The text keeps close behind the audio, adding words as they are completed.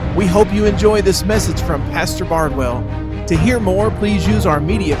We hope you enjoy this message from Pastor Bardwell. To hear more, please use our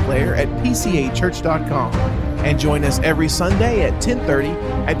media player at pcachurch.com and join us every Sunday at 10:30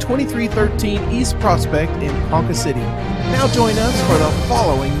 at 2313 East Prospect in Ponca City. Now join us for the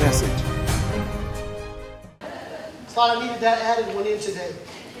following message. Thought I needed that added one in today.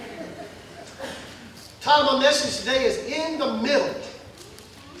 Title of my message today is In the Middle.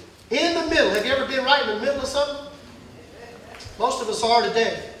 In the middle. Have you ever been right in the middle of something? Most of us are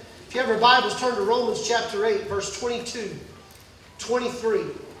today. If you have your Bibles, turn to Romans chapter 8, verse 22, 23.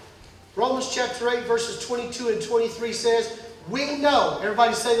 Romans chapter 8, verses 22 and 23 says, we know.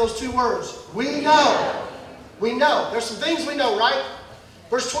 Everybody say those two words. We know. We know. There's some things we know, right?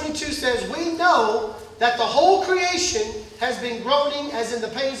 Verse 22 says, we know that the whole creation has been groaning as in the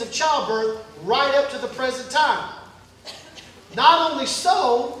pains of childbirth right up to the present time. Not only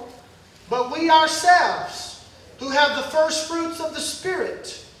so, but we ourselves, who have the first fruits of the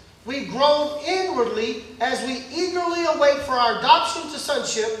Spirit, we groan inwardly as we eagerly await for our adoption to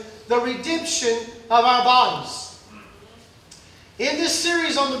sonship, the redemption of our bodies. In this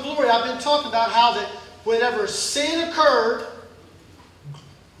series on the glory, I've been talking about how that whenever sin occurred,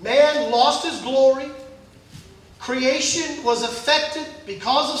 man lost his glory, creation was affected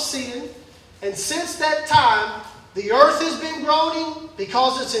because of sin, and since that time, the earth has been groaning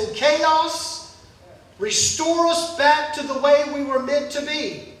because it's in chaos. Restore us back to the way we were meant to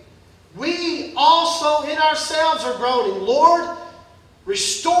be. We also in ourselves are groaning. Lord,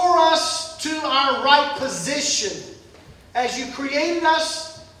 restore us to our right position as you created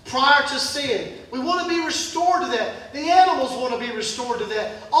us prior to sin. We want to be restored to that. The animals want to be restored to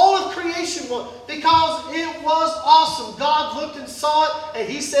that. All of creation wants, because it was awesome. God looked and saw it and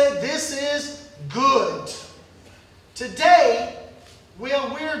He said, this is good. Today,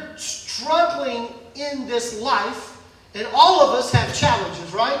 we're struggling in this life, and all of us have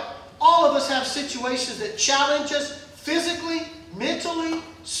challenges, right? All of us have situations that challenge us physically, mentally,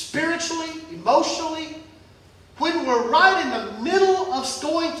 spiritually, emotionally. When we're right in the middle of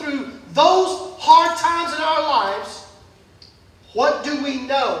going through those hard times in our lives, what do we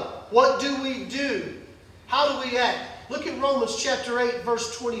know? What do we do? How do we act? Look at Romans chapter 8,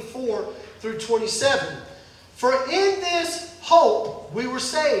 verse 24 through 27. For in this hope we were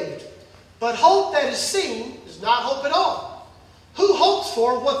saved. But hope that is seen is not hope at all. Who hopes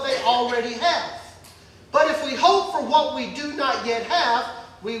for what they already have? But if we hope for what we do not yet have,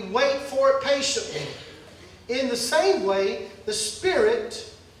 we wait for it patiently. In the same way, the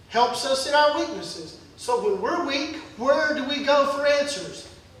Spirit helps us in our weaknesses. So when we're weak, where do we go for answers?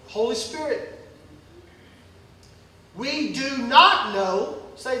 Holy Spirit. We do not know.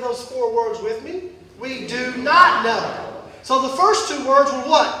 Say those four words with me. We do not know. So the first two words were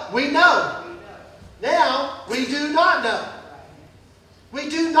what? We know. Now, we do not know. We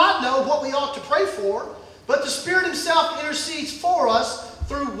do not know what we ought to pray for, but the Spirit Himself intercedes for us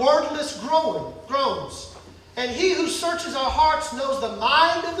through wordless groans. And He who searches our hearts knows the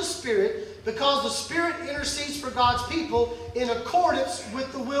mind of the Spirit, because the Spirit intercedes for God's people in accordance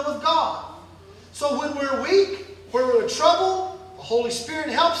with the will of God. So when we're weak, when we're in trouble, the Holy Spirit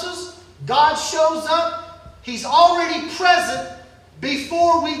helps us. God shows up. He's already present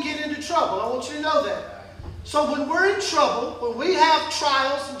before we get into trouble. I want you to know that. So when we're in trouble, when we have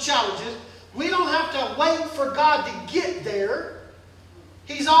trials and challenges, we don't have to wait for God to get there.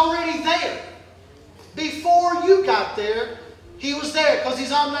 He's already there. Before you got there, He was there because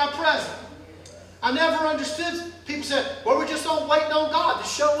He's omnipresent. I never understood. People said, well, we're just waiting on God to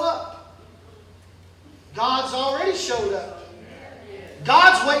show up. God's already showed up.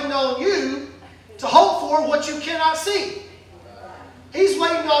 God's waiting on you to hope for what you cannot see. He's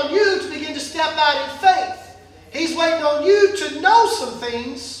waiting on you to begin to step out in faith. He's waiting on you to know some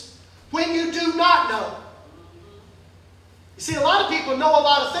things when you do not know. You see, a lot of people know a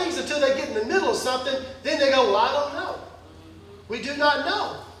lot of things until they get in the middle of something. Then they go, well, I don't know. We do not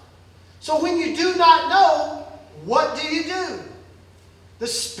know. So when you do not know, what do you do? The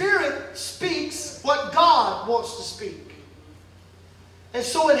Spirit speaks what God wants to speak. And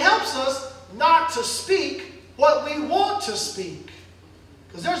so it helps us not to speak what we want to speak.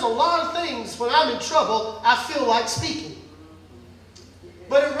 Because there's a lot of things when I'm in trouble, I feel like speaking.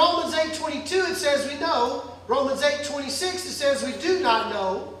 But in Romans 8:22 it says we know. Romans 8:26 it says we do not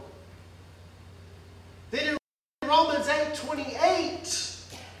know. Then in Romans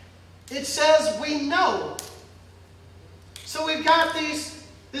 8:28 it says we know. So we've got this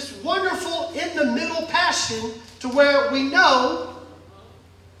wonderful in the middle passion to where we know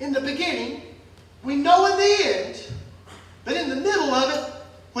in the beginning, we know in the end, but in the middle of it,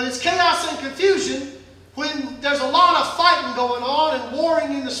 when it's chaos and confusion, When there's a lot of fighting going on and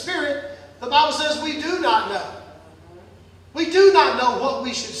warring in the Spirit, the Bible says we do not know. We do not know what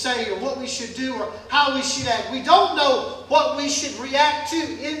we should say or what we should do or how we should act. We don't know what we should react to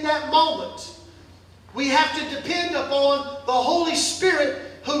in that moment. We have to depend upon the Holy Spirit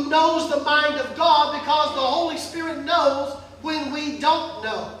who knows the mind of God, because the Holy Spirit knows when we don't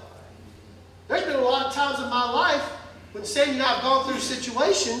know. There's been a lot of times in my life when Sandy and I have gone through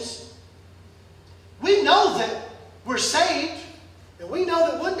situations, we know that we're saved and we know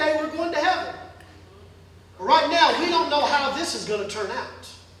that one day we're going to heaven. But right now, we don't know how this is going to turn out.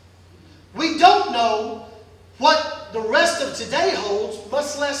 We don't know what the rest of today holds,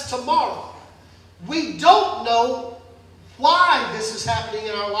 much less tomorrow. We don't know why this is happening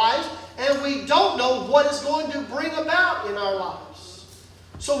in our lives, and we don't know what it's going to bring about in our lives.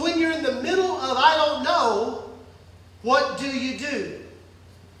 So when you're in the middle of I don't know, what do you do?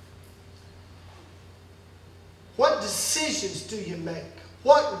 What decisions do you make?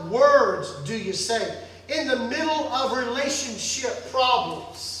 What words do you say? In the middle of relationship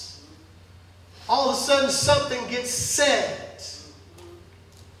problems, all of a sudden something gets said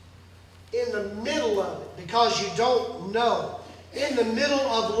in the middle of it because you don't know. In the middle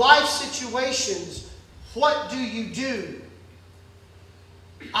of life situations, what do you do?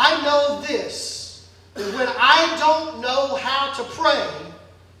 I know this, that when I don't know how to pray,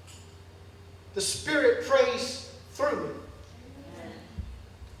 the Spirit prays through me.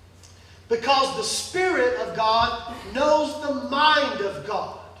 Because the Spirit of God knows the mind of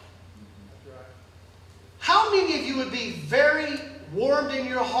God. How many of you would be very warmed in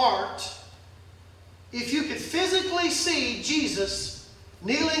your heart if you could physically see Jesus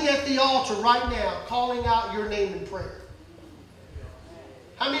kneeling at the altar right now, calling out your name in prayer?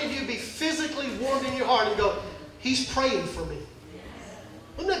 How many of you would be physically warmed in your heart and go, He's praying for me?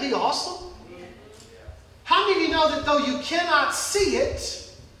 Wouldn't that be awesome? How many of you know that though you cannot see it,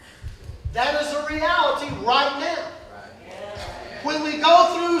 that is a reality right now? When we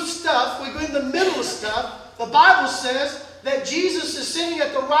go through stuff, we go in the middle of stuff, the Bible says that Jesus is sitting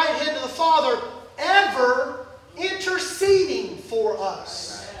at the right hand of the Father, ever interceding for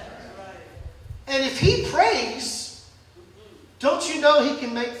us. And if He prays, don't you know He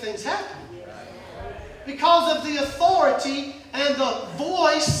can make things happen? Because of the authority and the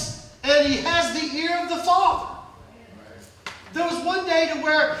voice, and He has the ear of the Father. There was one day to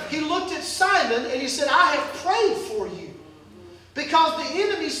where He looked at Simon and He said, I have prayed for you because the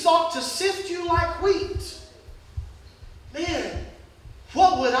enemy sought to sift you like wheat. Man,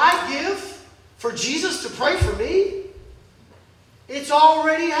 what would I give for Jesus to pray for me? It's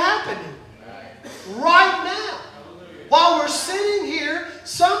already happening right now. While we're sitting here,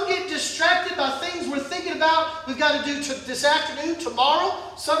 some get distracted by things we're thinking about we've got to do this afternoon, tomorrow.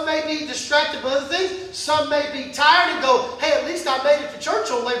 Some may be distracted by other things. Some may be tired and go, hey, at least I made it to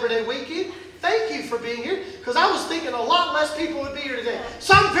church on Labor Day weekend. Thank you for being here, because I was thinking a lot less people would be here today.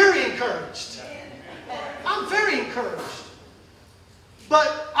 So I'm very encouraged. I'm very encouraged.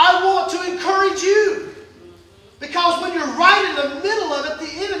 But I want to encourage you. Because when you're right in the middle of it,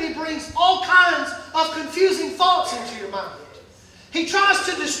 the enemy brings all kinds of confusing thoughts into your mind. He tries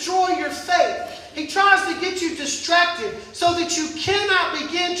to destroy your faith. He tries to get you distracted so that you cannot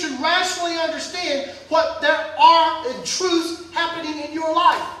begin to rationally understand what there are in truths happening in your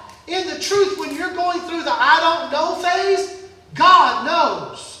life. In the truth, when you're going through the I don't know phase, God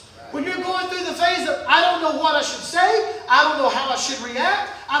knows. When you're going through the phase of I don't know what I should say, I don't know how I should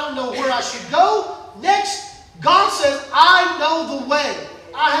react, I don't know where I should go, next, God says, I know the way.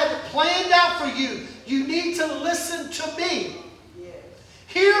 I have it planned out for you. You need to listen to me. Yes.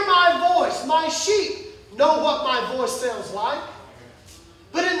 Hear my voice. My sheep know what my voice sounds like.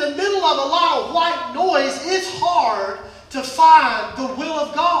 But in the middle of a lot of white noise, it's hard to find the will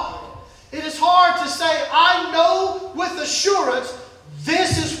of God. It is hard to say, I know with assurance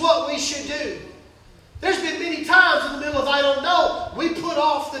this is what we should do. There's been many times in the middle of I don't know, we put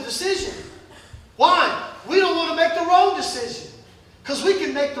off the decision. Why? We don't want to make the wrong decision. Because we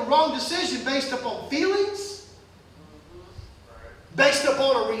can make the wrong decision based upon feelings, based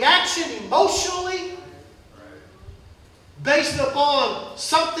upon a reaction emotionally, based upon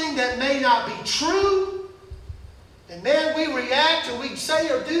something that may not be true. And man, we react and we say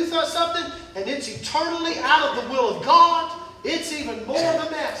or do something, and it's eternally out of the will of God. It's even more of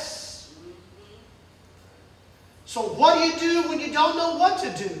a mess. So what do you do when you don't know what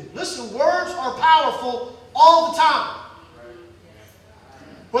to do? Listen, words are powerful all the time.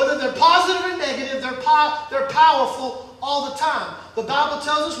 Whether they're positive or negative, they're powerful all the time. The Bible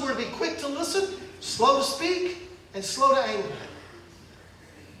tells us we're to be quick to listen, slow to speak, and slow to anger.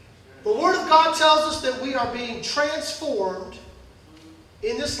 The Word of God tells us that we are being transformed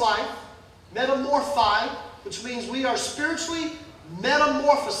in this life, metamorphized, which means we are spiritually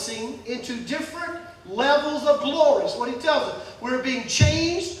metamorphosing into different levels of glory. That's what he tells us. We're being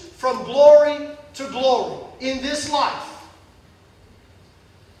changed from glory to glory in this life.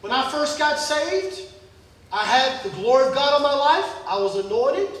 When I first got saved, I had the glory of God on my life. I was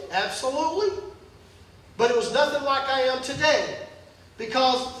anointed, absolutely. But it was nothing like I am today.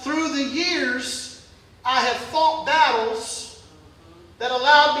 Because through the years, I have fought battles that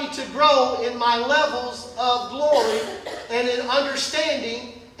allowed me to grow in my levels of glory and in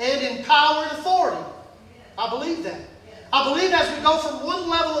understanding and in power and authority. I believe that. I believe as we go from one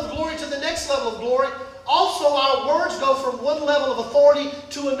level of glory to the next level of glory, also our words go from one level of authority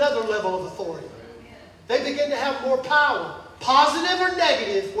to another level of authority. They begin to have more power. Positive or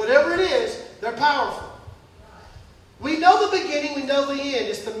negative, whatever it is, they're powerful. We know the beginning, we know the end.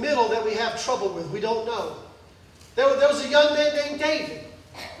 It's the middle that we have trouble with. We don't know. There was a young man named David.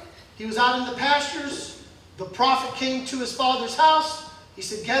 He was out in the pastures. The prophet came to his father's house. He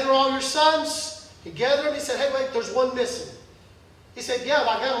said, gather all your sons. He gathered them. He said, hey, wait, there's one missing. He said, yeah,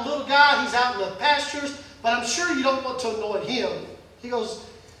 I got a little guy. He's out in the pastures, but I'm sure you don't want to anoint him. He goes,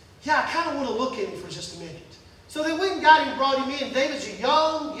 yeah, I kind of want to look at him for just a minute. So they went and got him and brought him in. David's a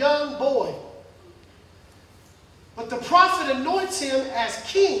young boy. But the prophet anoints him as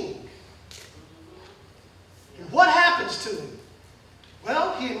king. And what happens to him?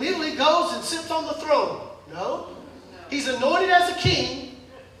 Well, he immediately goes and sits on the throne. No. He's anointed as a king,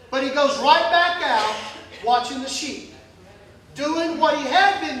 but he goes right back out watching the sheep, doing what he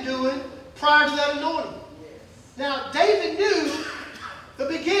had been doing prior to that anointing. Now, David knew the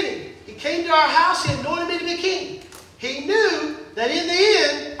beginning. He came to our house, he anointed me to be king. He knew that in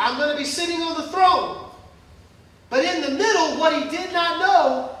the end, I'm going to be sitting on the throne. But in the middle, what he did not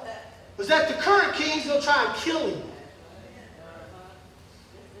know was that the current king's going to try and kill him.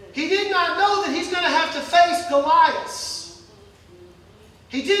 He did not know that he's going to have to face Goliath.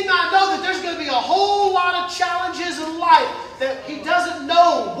 He did not know that there's going to be a whole lot of challenges in life that he doesn't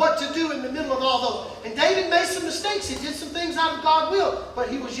know what to do in the middle of all those. And David made some mistakes. He did some things out of God's will. But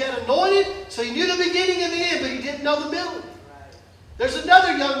he was yet anointed, so he knew the beginning and the end, but he didn't know the middle. There's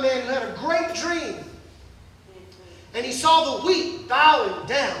another young man who had a great dream. And he saw the wheat bowing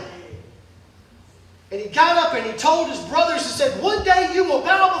down. And he got up and he told his brothers, he said, one day you will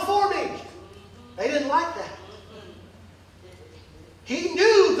bow before me. They didn't like that. He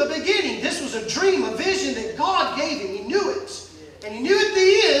knew the beginning. This was a dream, a vision that God gave him. He knew it. And he knew at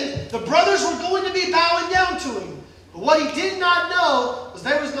the end the brothers were going to be bowing down to him. But what he did not know was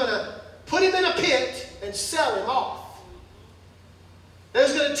they was going to put him in a pit and sell him off. They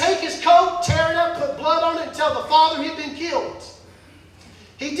was going to take his coat, tear it up, put blood on it, and tell the father he'd been killed.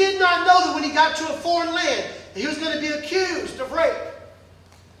 He did not know that when he got to a foreign land, that he was going to be accused of rape.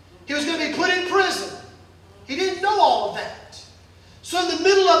 He was going to be put in prison. He didn't know all of that. So in the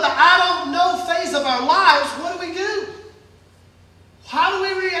middle of the I don't know phase of our lives, what do? How do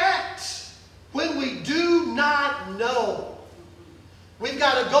we react when we do not know? We've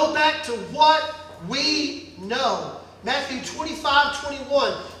got to go back to what we know. Matthew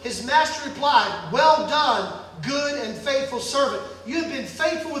 25:21, his master replied, well done, good and faithful servant. You have been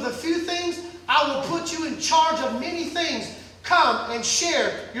faithful with a few things. I will put you in charge of many things. Come and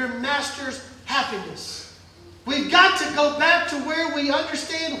share your master's happiness. We've got to go back to where we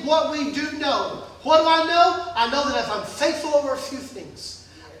understand what we do know. What do I know? I know that if I'm faithful over a few things,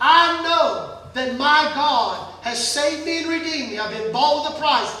 I know that my God has saved me and redeemed me. I've been bought with a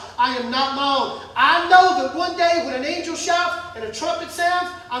price. I am not my own. I know that one day when an angel shouts and a trumpet sounds,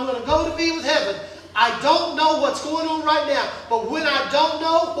 I'm going to go to be with heaven. I don't know what's going on right now. But when I don't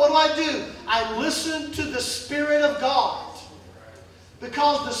know, what do? I listen to the Spirit of God.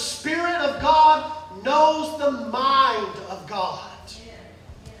 Because the Spirit of God knows the mind of God.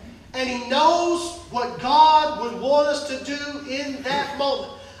 And He knows what God would want us to do in that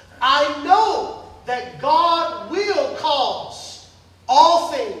moment. I know that God will cause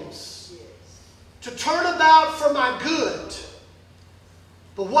all things to turn about for my good.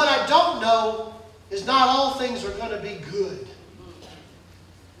 But what I don't know is not all things are going to be good.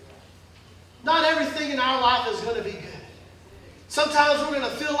 Not everything in our life is going to be good. Sometimes we're going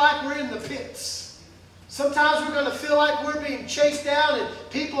to feel like we're in the pits. Sometimes we're going to feel like we're being chased down and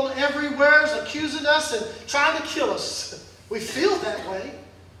people everywhere is accusing us and trying to kill us. We feel that way.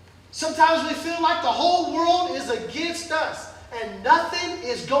 Sometimes we feel like the whole world is against us and nothing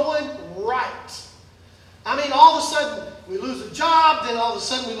is going right. I mean, all of a sudden we lose a job, then all of a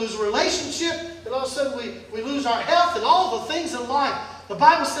sudden we lose a relationship, then all of a sudden we lose our health and all the things in life. The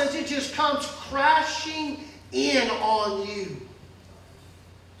Bible says it just comes crashing in on you.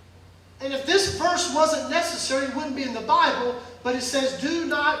 And if this verse wasn't necessary, it wouldn't be in the Bible, but it says, do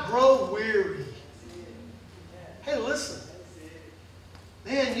not grow weary. Hey, listen.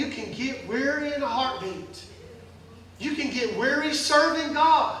 Man, you can get weary in a heartbeat. You can get weary serving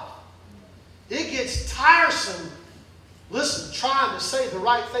God. It gets tiresome, listen, trying to say the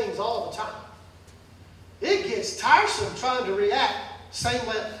right things all the time. It gets tiresome trying to react same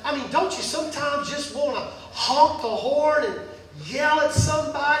way. I mean, don't you sometimes just want to honk the horn and yell at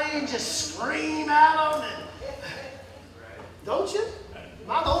somebody and just scream at them? Don't you? Am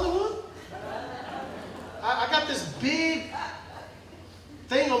I the only one? I got this big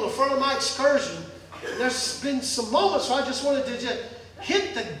thing on the front of my Excursion. There's been some moments where I just wanted to just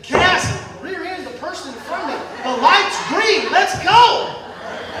hit the gas and rear end the person in front of me. The light's green. Let's go.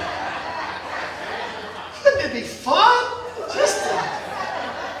 Wouldn't it be fun?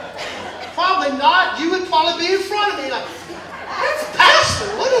 Probably not. You would probably be in front of me like, that's Pastor.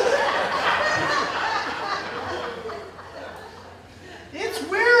 What is it? It's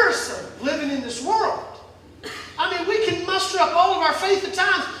wearisome living in this world. I mean, we can muster up all of our faith at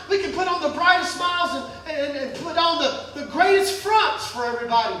times. We can put on the brightest smiles and put on the greatest fronts for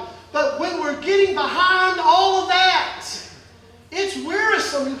everybody. But when we're getting behind all of that, it's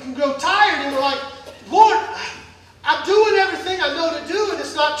wearisome. You can grow tired and we're like, Lord, I'm doing everything I know to do and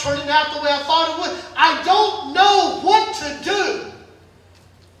it's not turning out the way I thought it would. I don't know what to do.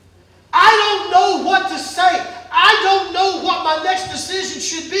 I don't know what to say. I don't know what my next decision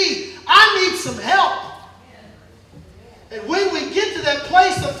should be. I need some help. And when we get to that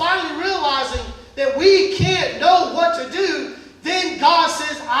place of finally realizing that we can't know what to do, then God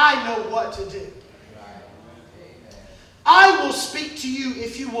says, I know what to do. I will speak to you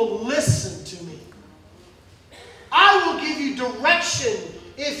if you will listen to me. I will give you direction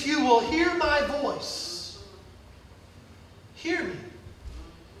if you will hear my voice. Hear me.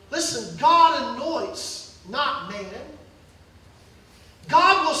 Listen, God anoints, not man.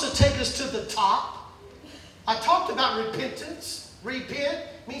 God wants to take us to the top. I talked about repentance. Repent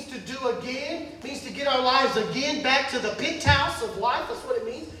means to do again, means to get our lives again back to the penthouse of life. That's what it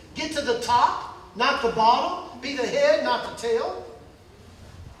means. Get to the top, not the bottom. Be the head, not the tail.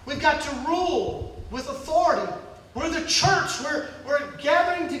 We've got to rule with authority. We're the church. We're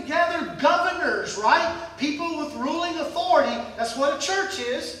gathering together governors, right? People with ruling authority. That's what a church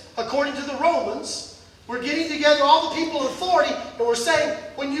is, according to the Romans. We're getting together all the people of authority, and we're saying,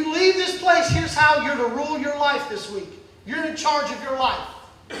 when you leave this place, here's how you're to rule your life this week. You're in charge of your life.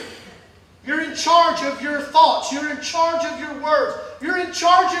 You're in charge of your thoughts. You're in charge of your words. You're in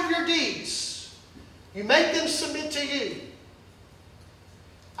charge of your deeds. You make them submit to you.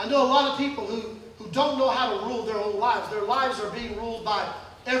 I know a lot of people who don't know how to rule their own lives. Their lives are being ruled by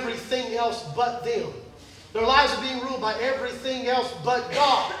everything else but them. Their lives are being ruled by everything else but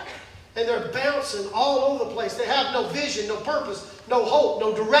God. And they're bouncing all over the place. They have no vision, no purpose, no hope,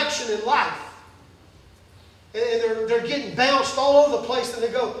 no direction in life. And they're getting bounced all over the place. And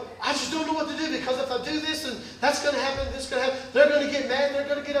they go, I just don't know what to do, because if I do this and that's going to happen, this is going to happen. They're going to get mad. They're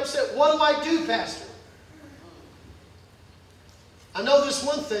going to get upset. What do I do, Pastor? I know this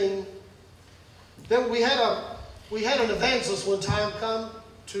one thing. That we had an evangelist one time come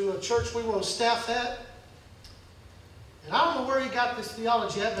to a church we were on staff at. And I don't know where he got this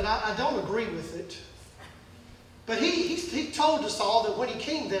theology at, but I don't agree with it. But he told us all that when he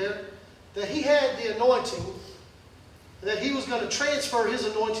came there, that he had the anointing, that he was going to transfer his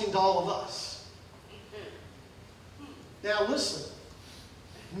anointing to all of us. Now listen,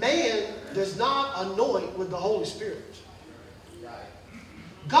 man does not anoint with the Holy Spirit.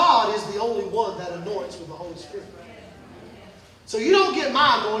 God is the only one that anoints with the Holy Spirit. So you don't get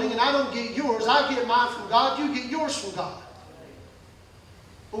my anointing and I don't get yours. I get mine from God, you get yours from God.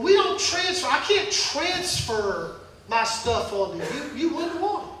 But we don't transfer. I can't transfer my stuff on you. You wouldn't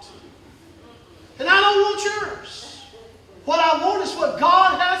want it. And I don't want yours. What I want is what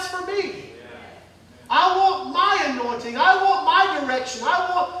God has for me. I want my anointing. I want my direction. I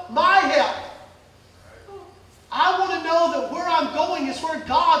want my help. I want to know that where I'm going is where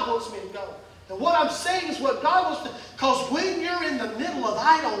God wants me to go. And what I'm saying is what God wants to... Because when you're in the middle of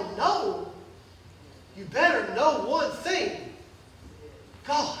I don't know, you better know one thing.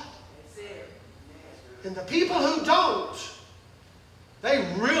 God. And the people who don't,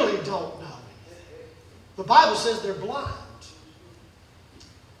 they really don't know. The Bible says they're blind.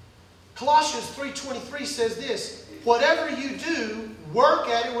 Colossians 3:23 says this, whatever you do, work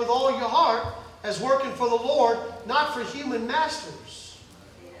at it with all your heart, as working for the Lord, not for human masters.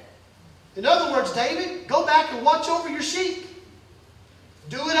 In other words, David, go back and watch over your sheep.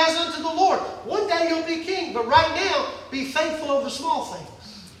 Do it as unto the Lord. One day you'll be king, but right now, be faithful over small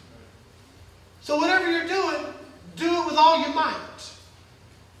things. So whatever you're doing, do it with all your might.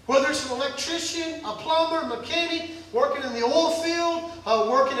 Whether it's an electrician, a plumber, mechanic, working in the oil field,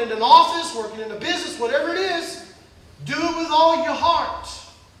 working in an office, working in a business, whatever it is, do it with all your heart.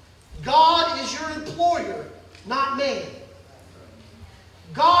 God is your employer, not man.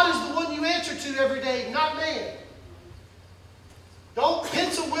 God is the one you answer to every day, not man. Don't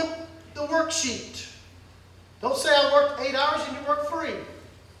pencil whip the worksheet. Don't say I worked 8 hours and you worked 3.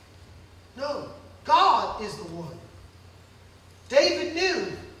 No, God is the one. David knew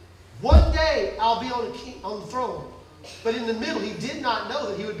one day I'll be on the throne. But in the middle, he did not know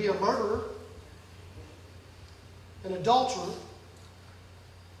that he would be a murderer, an adulterer.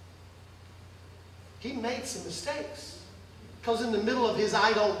 He made some mistakes. Because in the middle of his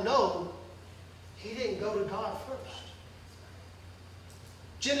I don't know, he didn't go to God first.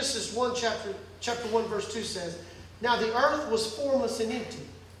 Genesis 1, chapter 1, verse 2 says, Now the earth was formless and empty.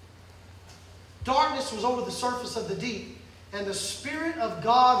 Darkness was over the surface of the deep, and the Spirit of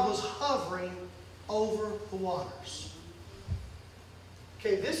God was hovering over the waters.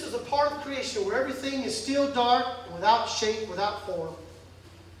 Okay, this is a part of creation where everything is still dark, without shape, without form.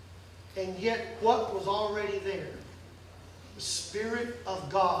 And yet, what was already there? The Spirit of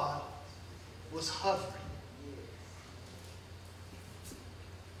God was hovering.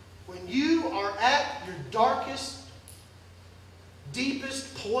 When you are at your darkest,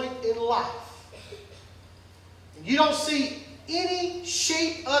 deepest point in life, and you don't see any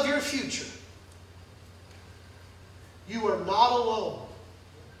shape of your future, you are not alone.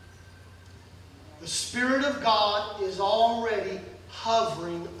 The Spirit of God is already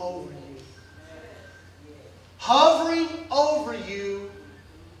hovering over you. Hovering over you,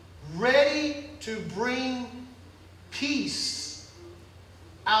 ready to bring peace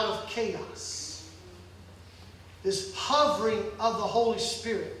out of chaos. This hovering of the Holy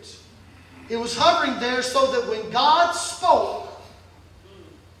Spirit. It was hovering there so that when God spoke,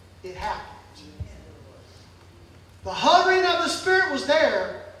 it happened. The hovering of the Spirit was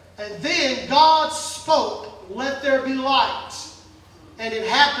there, and then God spoke, "Let there be light." And it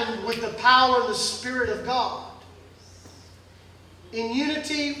happened with the power and the Spirit of God. In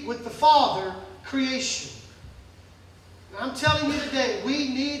unity with the Father, creation. And I'm telling you today, we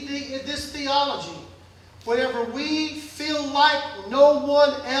need this theology. Whenever we feel like no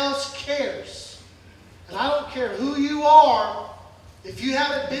one else cares. And I don't care who you are, if you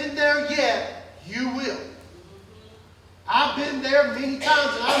haven't been there yet, you will. I've been there many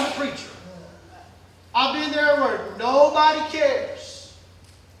times and I'm a preacher. I've been there where nobody cares.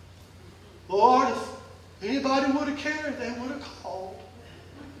 Lord, if anybody would have cared, they would have called.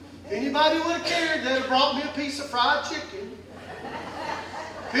 If anybody would have cared, they'd have brought me a piece of fried chicken.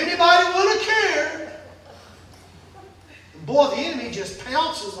 If anybody would have cared. And boy, the enemy just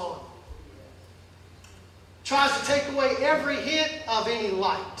pounces on them. Tries to take away every hint of any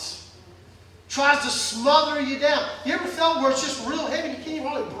light. Tries to smother you down. You ever felt where it's just real heavy and you can't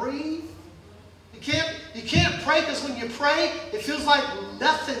even really breathe? You can't pray because when you pray, it feels like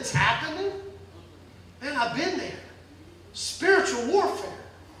nothing's happening. Man, I've been there. Spiritual warfare.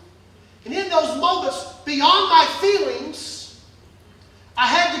 And in those moments, beyond my feelings, I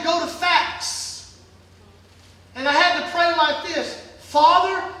had to go to facts. And I had to pray like this.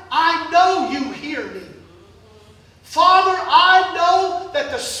 Father, I know you hear me. Father, I know that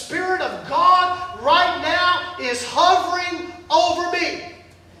the Spirit of God right now is hovering over me.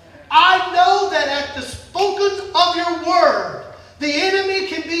 I know that at the spoken of your word, the enemy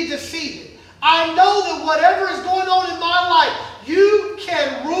can be defeated. I know that whatever is going on in my life, you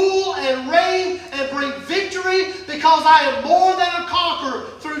can rule and reign and bring victory because I am more than a conqueror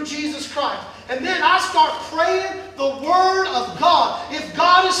through Jesus Christ. And then I start praying the word of God. If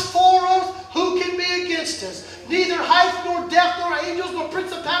God is for us, who can be against us? Neither height nor depth nor angels nor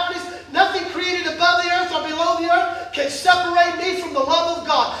principalities, nothing created above the earth or below the earth can separate me from the love of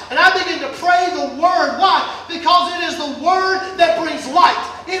God. And I begin to pray the word. Why? Because it is the word that brings light.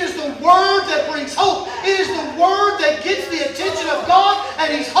 It is the word that brings hope. It is the word that gets the attention of God,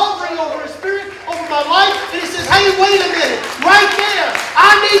 and He's hovering over His Spirit, over my life, and He says, hey, wait a minute. Right there,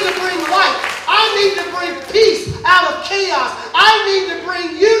 I need to bring light. I need to bring peace out of chaos. I need to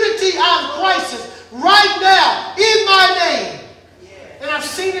bring unity out of crisis right now in my name. And I've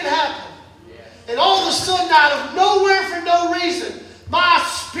seen it happen. And all of a sudden, out of nowhere for no reason, my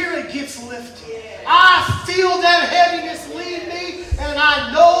spirit gets lifted. I feel that heaviness leave me, and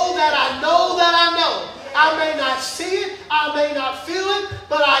I know that I know that I know. I may not see it, I may not feel it,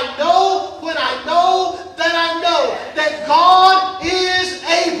 but I know when I know that God is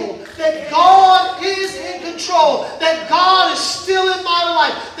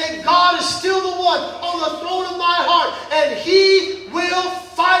heart, and He will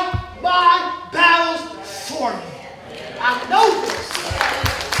fight my battles for me. I know this.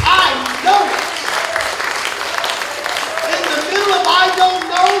 I know it. In the middle of I don't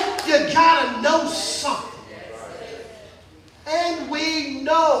know, you gotta know something. And we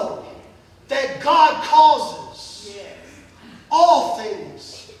know that God causes all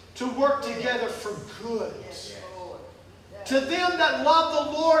things to work together for good. To them that love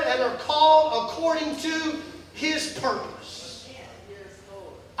the Lord and are called according to His purpose.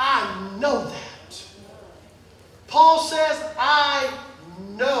 I know that. Paul says, I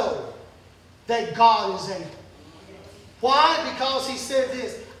know that God is able. Why? Because he said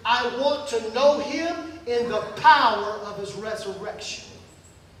this, I want to know Him in the power of His resurrection.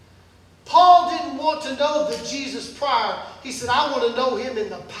 Paul didn't want to know the Jesus prior. He said, I want to know Him in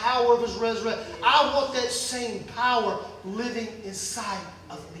the power of His resurrection. I want that same power living inside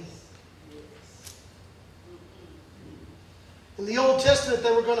of me. In the Old Testament,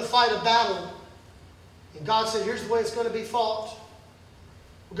 they were going to fight a battle. And God said, here's the way it's going to be fought.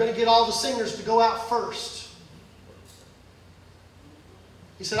 We're going to get all the singers to go out first.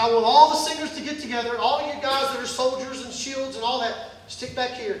 He said, I want all the singers to get together, all you guys that are soldiers and shields and all that, stick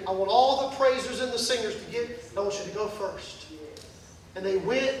back here. I want all the praisers and the singers to get, I want you to go first. And they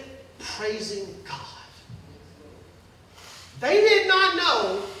went praising God. They did not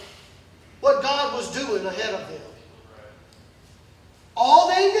know what God was doing ahead of them. All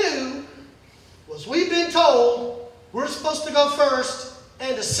they knew was we've been told we're supposed to go first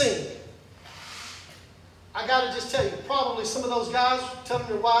and to sing. I got to just tell you, probably some of those guys telling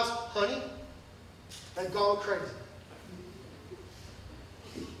their wives, honey, they've gone crazy.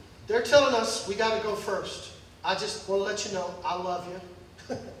 They're telling us we got to go first. I just want to let you know, I love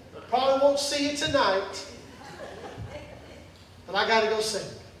you. Probably won't see you tonight, but I got to go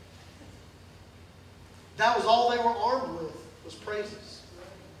sing. That was all they were armed with, was praises.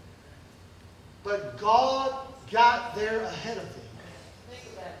 But God got there ahead of them.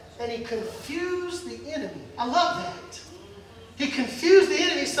 And He confused the enemy. I love that. He confused the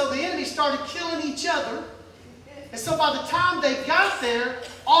enemy, so the enemy started killing each other. And so by the time they got there,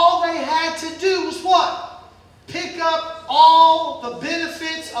 all they had to do was what? Pick up all the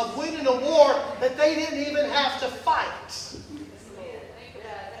benefits of winning a war that they didn't even have to fight.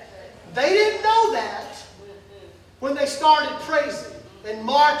 They didn't know that when they started praising and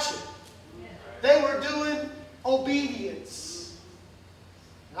marching. They were doing obedience.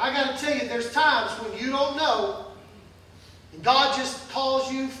 I got to tell you, there's times when you don't know, and God just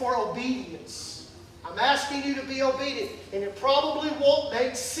calls you for obedience. I'm asking you to be obedient, and it probably won't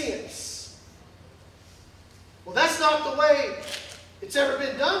make sense. Well, that's not the way it's ever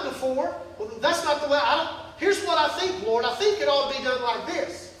been done before. Well, that's not the way here's what I think, Lord. I think it ought to be done like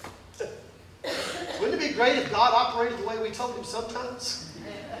this. Wouldn't it be great if God operated the way we told Him sometimes?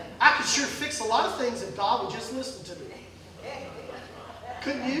 I could sure fix a lot of things if God would just listen to me.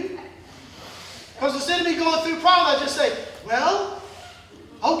 Couldn't you? Because instead of me going through problems, I just say, well,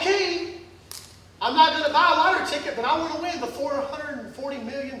 okay, I'm not going to buy a lottery ticket, but I want to win the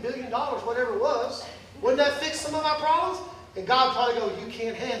 $440 billion, whatever it was. Wouldn't that fix some of my problems? And God would probably go, you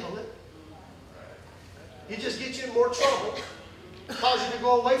can't handle it. You just get you in more trouble. Cause you to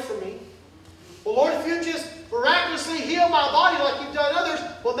go away from me. Well, Lord, if you just miraculously heal my body like you've done others,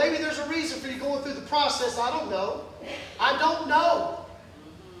 well, maybe there's a reason for you going through the process. I don't know. I don't know.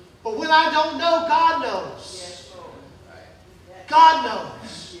 But when I don't know, God knows. God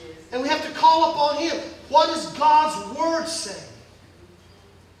knows. And we have to call upon Him. What does God's Word say?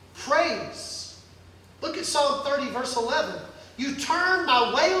 Praise. Look at Psalm 30, verse 11. You turn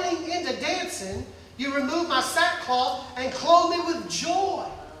my wailing into dancing. You remove my sackcloth and clothe me with joy.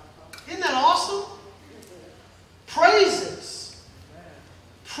 Isn't that awesome? Praises.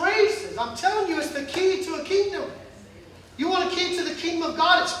 Praises. I'm telling you, it's the key to a kingdom. You want a key to the kingdom of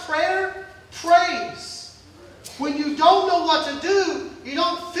God? It's prayer, praise. When you don't know what to do, you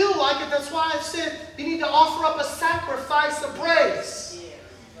don't feel like it. That's why I said you need to offer up a sacrifice of praise.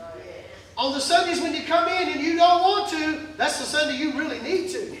 On the Sundays when you come in and you don't want to, that's the Sunday you really need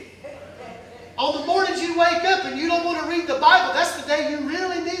to. On the mornings you wake up and you don't want to read the Bible, that's the day you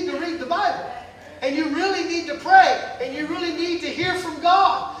really need to read the Bible. And you really need to pray. And you really need to hear from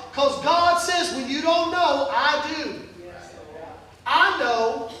God. Because God says, when you don't know, I do. I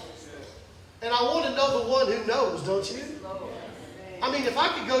know. And I want to know the one who knows, don't you? I mean, if I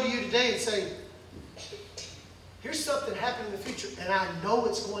could go to you today and say, here's something happening in the future, and I know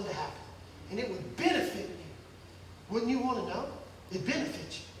it's going to happen. And it would benefit you. Wouldn't you want to know? It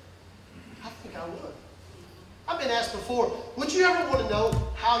benefits you. I think I would. I've been asked before, would you ever want to know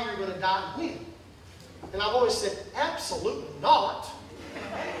how you're going to die and when? And I've always said, absolutely not.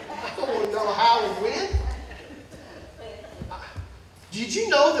 I don't want to know how and when. Did you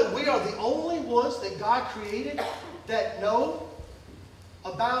know that we are the only ones that God created that know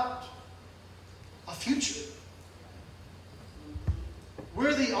about a future?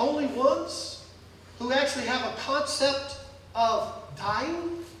 We're the only ones who actually have a concept of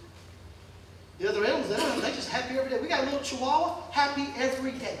dying. The other animals, they're just happy every day. We got a little chihuahua, happy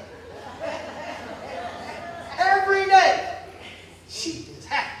every day. Every day. She is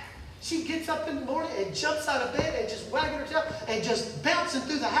happy. She gets up in the morning and jumps out of bed and just wagging her tail and just bouncing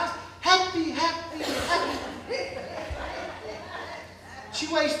through the house. Happy, happy, happy. She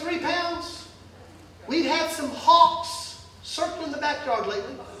weighs 3 pounds. We've had some hawks circling the backyard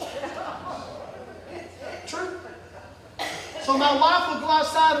lately. True. So my wife will go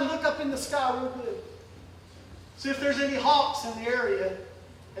outside and look up in the sky real good. See if there's any hawks in the area.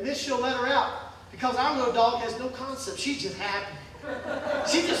 And then she'll let her out. Because our little dog has no concept. She's just happy.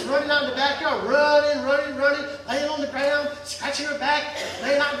 She's just running out in the backyard, running, laying on the ground, scratching her back,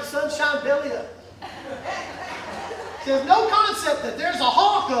 laying out in the sunshine, belly up. She has no concept that there's a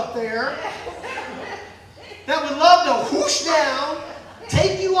hawk up there that would love to whoosh down,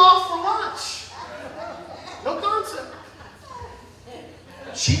 take you off for lunch. No concept.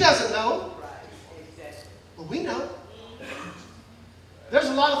 She doesn't know, but we know. There's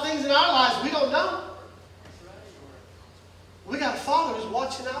a lot of things in our lives we don't know. We got a Father who's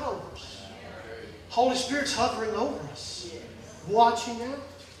watching out over us. Holy Spirit's hovering over us, watching out.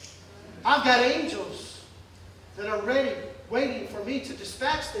 I've got angels that are ready, waiting for me to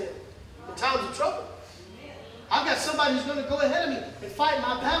dispatch them in times of trouble. I've got somebody who's going to go ahead of me and fight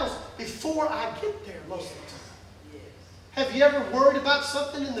my battles before I get there most of the time. Have you ever worried about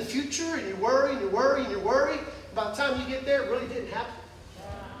something in the future and you worry and you worry and you worry? By the time you get there, it really didn't happen.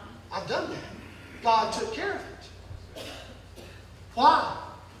 I've done that. God took care of it. Why?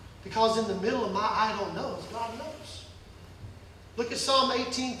 Because in the middle of my I don't know, God knows. Look at Psalm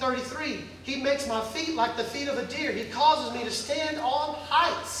 18:33. He makes my feet like the feet of a deer. He causes me to stand on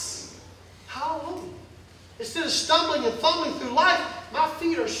heights. Hallelujah. Instead of stumbling and fumbling through life, my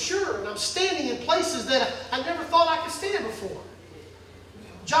feet are sure and I'm standing in places that I never thought I could stand before.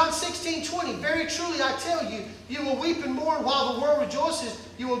 John 16:20. Very truly I tell you, you will weep and mourn while the world rejoices.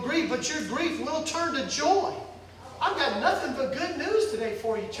 You will grieve, but your grief will turn to joy. I've got nothing but good news today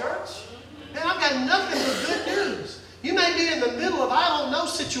for you, church. Man, I've got nothing but good news. You may be in the middle of I don't know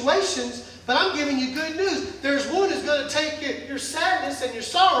situations, but I'm giving you good news. There's one who's going to take your sadness and your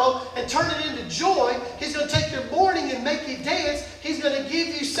sorrow and turn it into joy. He's going to take your mourning and make you dance. He's going to give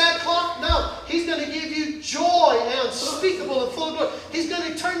you sackcloth. No, He's going to give you joy and unspeakable and full of glory. He's going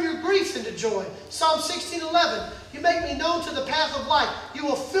to turn your griefs into joy. Psalm 16:11. You make me known to the path of life. You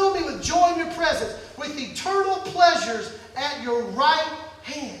will fill me with joy in your presence, with eternal pleasures at your right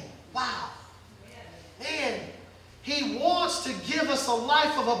hand. Wow. Man, He wants to give us a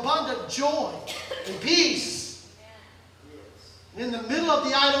life of abundant joy and peace. And in the middle of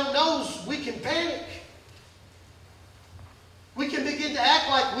the I don't knows, we can panic. We can begin to act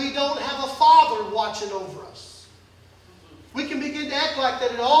like we don't have a Father watching over us. We can begin to act like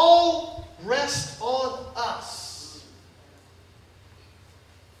that it all rests on us.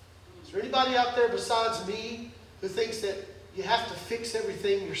 Is there anybody out there besides me who thinks that you have to fix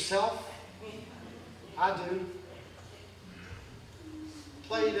everything yourself? I do.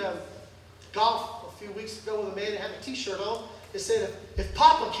 Played golf a few weeks ago with a man that had a t-shirt on that said, if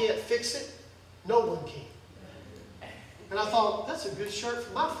Papa can't fix it, no one can. And I thought, that's a good shirt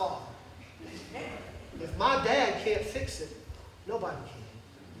for my father. If my dad can't fix it, nobody can.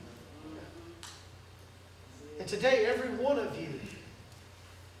 And today, every one of you,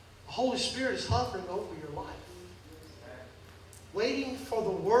 the Holy Spirit is hovering over your life, waiting for the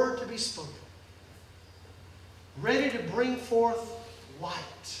word to be spoken, ready to bring forth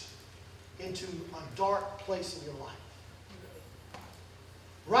light into a dark place in your life.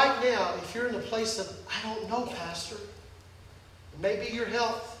 Right now, if you're in a place of, I don't know, Pastor, it may be your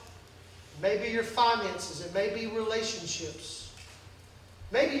health, it may be your finances, it may be relationships.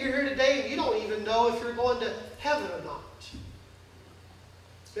 Maybe you're here today and you don't even know if you're going to heaven or not.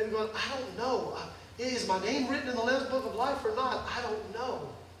 It's been going, I don't know. Is my name written in the Lamb's Book of Life or not? I don't know.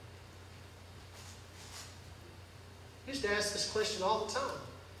 I used to ask this question all the time.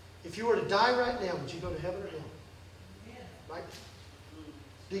 If you were to die right now, would you go to heaven or hell? Right?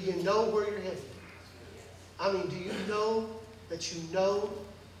 Do you know where you're headed? I mean, do you know that you know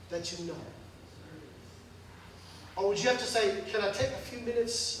that you know? Or would you have to say, can I take a few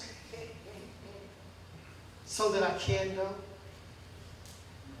minutes so that I can know?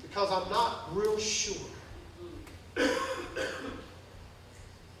 The because I'm not real sure.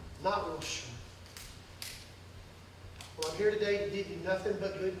 Not real sure. Well, I'm here today to give you nothing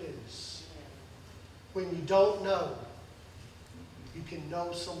but good news. When you don't know, you can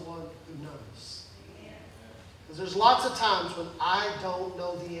know someone who knows. Because there's lots of times when I don't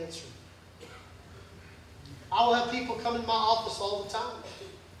know the answer. I will have people come in my office all the time.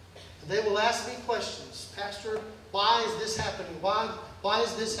 And they will ask me questions. Pastor, why is this happening? Why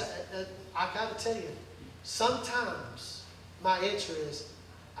is this? I got to tell you, sometimes my answer is,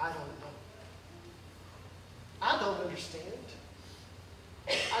 I don't know. I don't understand.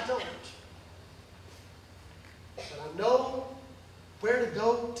 I don't. But I know where to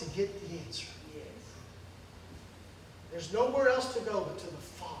go to get the answer. Yes. There's nowhere else to go but to the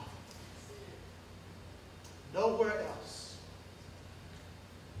Father. Nowhere else.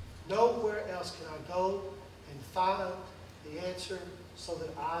 Nowhere else can I go and find the answer so that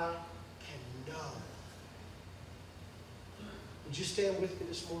I can know. Would you stand with me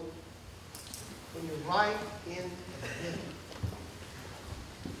this morning? When you're right in the middle.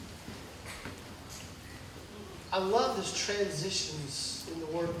 I love these transitions in the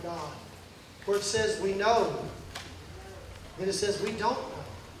Word of God, where it says we know, then it says we don't know,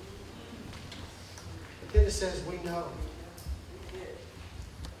 but then it says we know.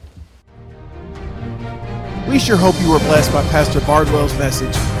 We sure hope you were blessed by Pastor Bardwell's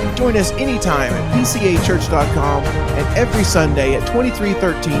message. Join us anytime at PCAchurch.com and every Sunday at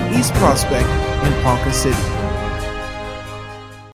 2313 East Prospect in Ponca City.